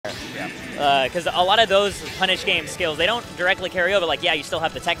Because a lot of those punish game skills, they don't directly carry over. Like, yeah, you still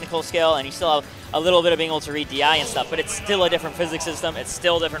have the technical skill, and you still have a little bit of being able to read DI and stuff, but it's still a different physics system. It's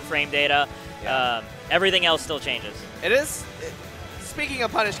still different frame data. Yeah. Everything else still changes. It is. Speaking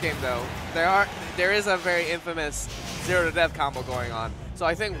of punish game, though, there is a very infamous 0-to-death combo going on. So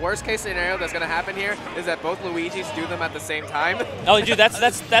I think worst case scenario that's going to happen here is that both Luigis do them at the same time. Oh, dude,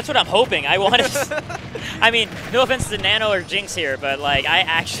 that's what I'm hoping. I want to. I mean, no offense to Nano or Jynx here, but like I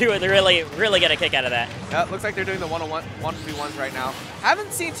actually would really get a kick out of that. Yeah, looks like they're doing the 1v1s right now.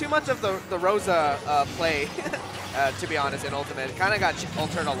 Haven't seen too much of the Rosa play, to be honest, in Ultimate. Kind of got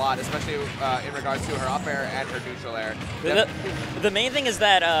altered a lot, especially in regards to her up air and her neutral air. The main thing is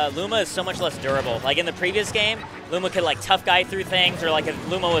that Luma is so much less durable. Like in the previous game, Luma could like tough guy through things, or like if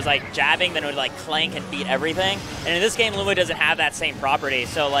Luma was like jabbing, then it would like clank and beat everything. And in this game, Luma doesn't have that same property.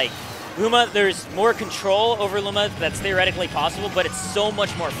 So like Luma, there's more control over Luma that's theoretically possible, but it's so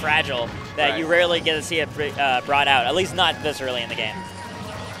much more fragile that you rarely get to see it brought out, at least not this early in the game.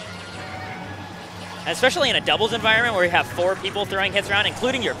 And especially in a doubles environment where you have 4 people throwing hits around,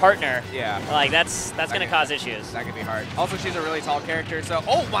 including your partner. Yeah. Like, that's going to cause issues. That could be hard. Also, she's a really tall character, so...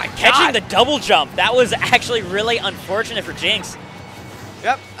 Oh, my God! Catching the double jump. That was actually really unfortunate for Jynx.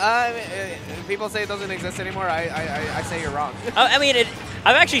 Yep. People say it doesn't exist anymore. I say you're wrong. I mean,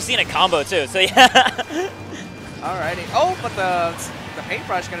 I've actually seen a combo, too, so yeah. Alrighty. Oh, but the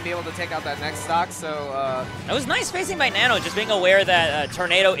paintbrush going to be able to take out that next stock, so... It was nice spacing by Nano, just being aware that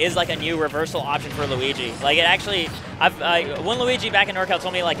Tornado is like a new reversal option for Luigi. Like, it actually... one Luigi back in NorCal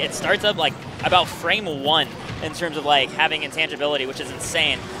told me, like, it starts up, like, about frame 1 in terms of, like, having intangibility, which is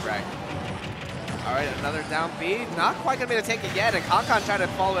insane. Right. Alright, another down B. Not quite going to be able to take it yet, and Concon trying to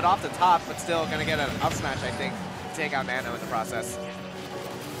follow it off the top, but still going to get an up smash, I think, to take out Nano in the process.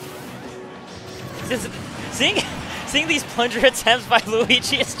 Seeing these plunger attempts by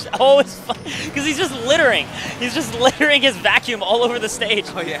Luigi is always fun, because he's just littering. He's just littering his vacuum all over the stage.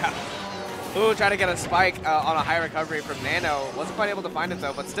 Oh, yeah. Ooh, trying to get a spike on a high recovery from Nano. Wasn't quite able to find it,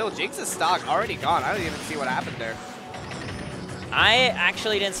 though, but still, Jynx's stock already gone. I don't even see what happened there. I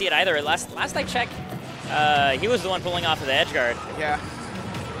actually didn't see it either. Last I checked, he was the one pulling off of the edge guard. Yeah.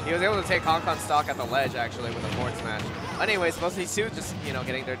 He was able to take Concon's stock at the ledge, actually, with a forward smash. Anyways, both these two just,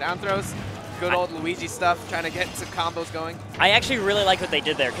 getting their down throws. Good old Luigi stuff, trying to get some combos going. I actually really like what they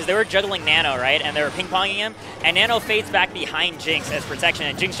did there, because they were juggling Nano, right? And they were ping-ponging him, and Nano fades back behind Jynx as protection,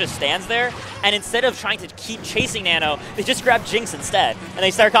 and Jynx just stands there. And instead of trying to keep chasing Nano, they just grab Jynx instead. And they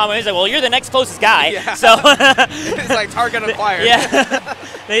start comboing. He's like, well, you're the next closest guy. Yeah. So it's like target acquired. Yeah.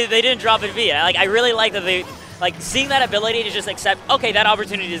 they didn't drop it V. I really like that they... Like, seeing that ability to just accept, okay, that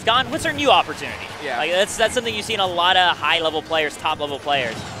opportunity is gone, what's our new opportunity? Yeah. Like, that's something you see in a lot of high-level players, top-level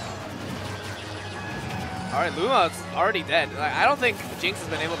players. All right, Luma's already dead. Like, I don't think Jynx has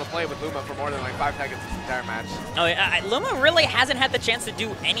been able to play with Luma for more than like 5 seconds this entire match. Oh, Luma really hasn't had the chance to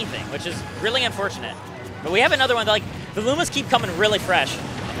do anything, which is really unfortunate. But we have another one. Like, the Lumas keep coming really fresh.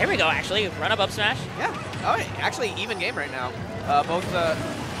 Here we go, actually. Run up smash. Yeah. Oh, actually, even game right now.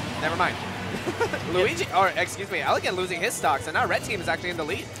 Never mind. Luigi, or excuse me, Elegant losing his stock, so now Red Team is actually in the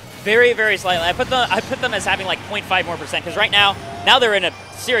lead. Very, very slightly. I put them as having like 0.5 more percent, because right now they're in a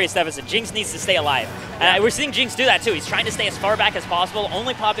serious deficit. Jynx needs to stay alive. And we're seeing Jynx do that too. He's trying to stay as far back as possible,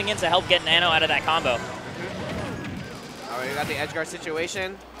 only popping in to help get Nano out of that combo. All right, we got the edge guard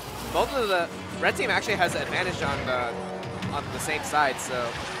situation. Both of the Red Team actually has the advantage on the same side, so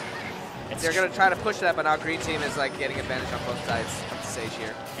they're going to try to push that, but now Green Team is like getting advantage on both sides of the stage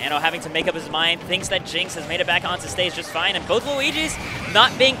here. Nano having to make up his mind, thinks that Jynx has made it back onto stage just fine, and both Luigis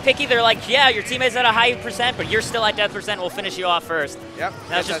not being picky. They're like, yeah, your teammate's at a high percent, but you're still at death percent. We'll finish you off first. Yep,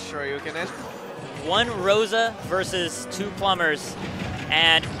 that's just Shoryuken in. 1 Rosa versus 2 Plumbers.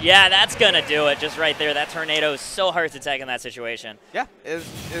 And yeah, that's going to do it just right there. That Tornado is so hard to tag in that situation. Yeah, is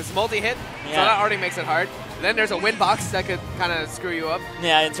multi-hit, so that already makes it hard. Then there's a win box that could kind of screw you up.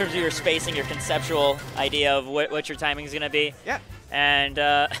 Yeah, in terms of your spacing, your conceptual idea of what your timing is going to be. Yeah. And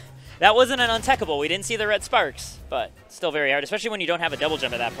that wasn't an untechable. We didn't see the red sparks, but still very hard, especially when you don't have a double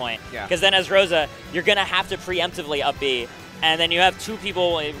jump at that point. Yeah. Because then as Rosa, you're going to have to preemptively up B. And then you have 2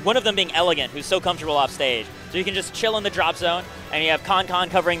 people, one of them being Elegant, who's so comfortable off stage. So you can just chill in the drop zone, and you have Concon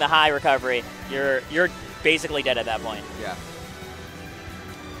covering the high recovery. You're basically dead at that point. Yeah.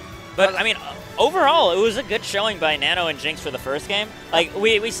 But, I mean, overall, it was a good showing by Nano and Jynx for the first game. Like,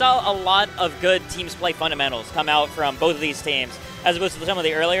 we saw a lot of good teams play fundamentals come out from both of these teams, as opposed to some of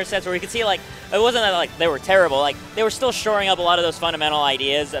the earlier sets where we could see, like, it wasn't that, like, they were terrible. Like, they were still shoring up a lot of those fundamental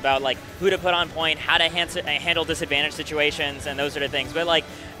ideas about, like, who to put on point, how to handle disadvantage situations, and those sort of things. But, like,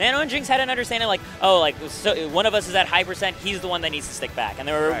 Nano and Jynx had an understanding, like, oh, like, so one of us is at high percent, he's the one that needs to stick back. And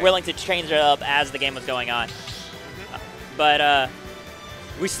they were willing to change it up as the game was going on. But,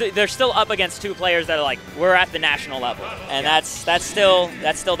 they're still up against two players that are like, we're at the national level, and that's still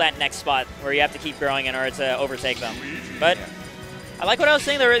that next spot where you have to keep growing in order to overtake them. But I like what I was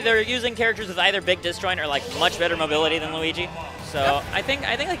saying. They're using characters with either big disjoint or like much better mobility than Luigi. So I think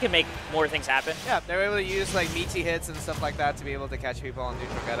they can make more things happen. Yeah, they're able to use like meaty hits and stuff like that to be able to catch people on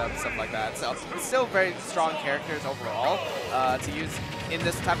neutral get up, stuff like that. So it's still very strong characters overall to use in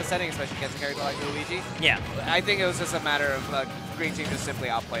this type of setting, especially against a character like Luigi. Yeah, I think it was just a matter of Green Team just simply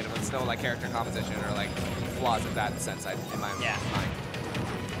outplayed him. It's no like character composition or like flaws in that sense. In my mind.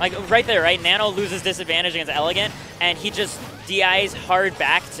 Like right there, right? Nano loses disadvantage against Elegant, and he just DIs hard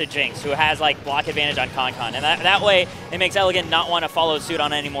back to Jynx, who has like block advantage on Concon, and that way it makes Elegant not want to follow suit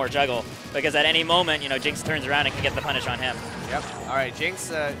on any more juggle, because at any moment, you know, Jynx turns around and can get the punish on him. Yep. All right,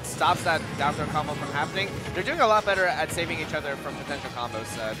 Jynx stops that down throw combo from happening. They're doing a lot better at saving each other from potential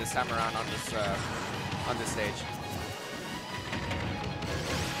combos this time around on this stage.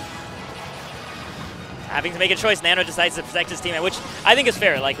 Having to make a choice, Nano decides to protect his teammate, which I think is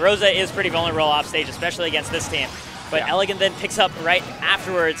fair. Like, Rosa is pretty vulnerable off stage, especially against this team. But Elegant then picks up right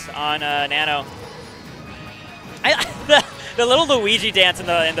afterwards on Nano. The little Luigi dance in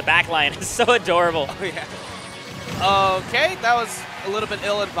the back line is so adorable. Oh, yeah. Okay, that was a little bit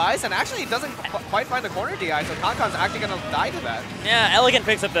ill-advised, and actually he doesn't quite find the corner DI, so Concon's actually going to die to that. Yeah, Elegant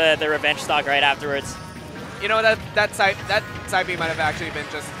picks up the revenge stock right afterwards. You know, that side B might have actually been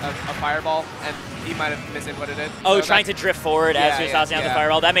just a fireball, and he might have misinputted it. Oh, so trying to drift forward as he was tossing out the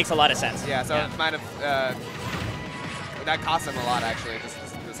fireball. That makes a lot of sense. Yeah, so it might have, that cost him a lot, actually,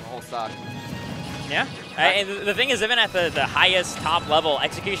 this whole stock. Yeah. And the thing is, even at the highest top level,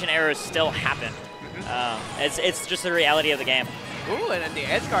 execution errors still happen. It's just the reality of the game. Ooh, and then the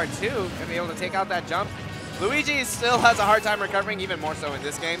edge guard, too, going to be able to take out that jump. Luigi still has a hard time recovering, even more so in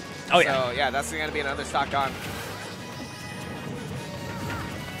this game. Oh, yeah. So, yeah, that's going to be another stock gone.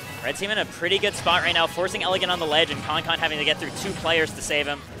 Red team in a pretty good spot right now, forcing Elegant on the ledge, and Concon having to get through two players to save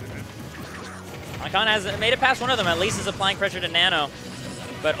him. Concon has made it past one of them, at least is applying pressure to Nano.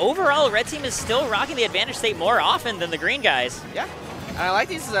 But overall, Red team is still rocking the advantage state more often than the green guys. Yeah. And I like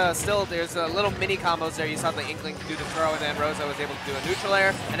these still, there's little mini combos there. You saw the Inkling do the throw, and then Rosa was able to do a neutral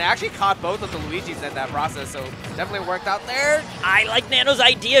air. And it actually caught both of the Luigis in that process, so definitely worked out there. I like Nano's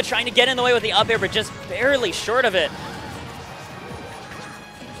idea, trying to get in the way with the up air, but just barely short of it.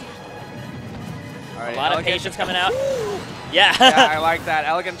 All right, a lot of patience coming out. Yeah. Yeah, I like that.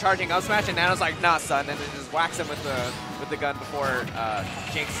 Elegant charging up smash, and Nano's like, nah, son, and then just whacks him with the gun before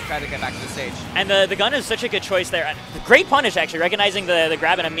Jynx tried to get back to the stage. And the gun is such a good choice there. Great punish, actually, recognizing the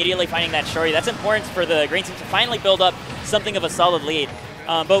grab and immediately finding that shorty. That's important for the green team to finally build up something of a solid lead.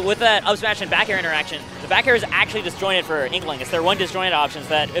 But with that up smash and back air interaction, the back air is actually disjointed for Inkling. It's their one disjointed options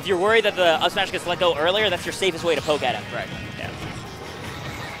that if you're worried that the up smash gets let go earlier, that's your safest way to poke at him. Right. Yeah.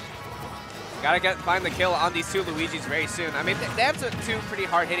 Gotta find the kill on these two Luigis very soon. I mean, they have two pretty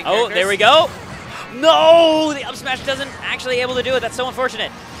hard-hitting characters. Oh, there we go. No! The up smash doesn't actually able to do it. That's so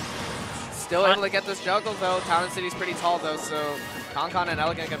unfortunate. Still able to get this juggle, though. Town and City's pretty tall, though, so Concon and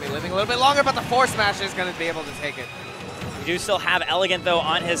Elegant are going to be living a little bit longer, but the force smash is going to be able to take it. We do still have Elegant, though,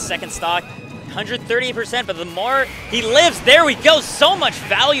 on his second stock. 138%, but the more he lives, there we go. So much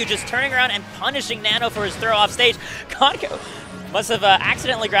value just turning around and punishing Nano for his throw off stage. Concon must have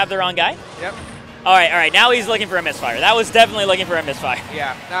accidentally grabbed the wrong guy. Yep. All right. Now he's looking for a misfire. That was definitely looking for a misfire.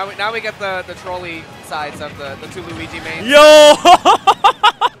 Yeah. Now we get the trolley sides of the two Luigi mains. Yo!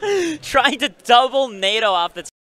 Trying to double NATO off the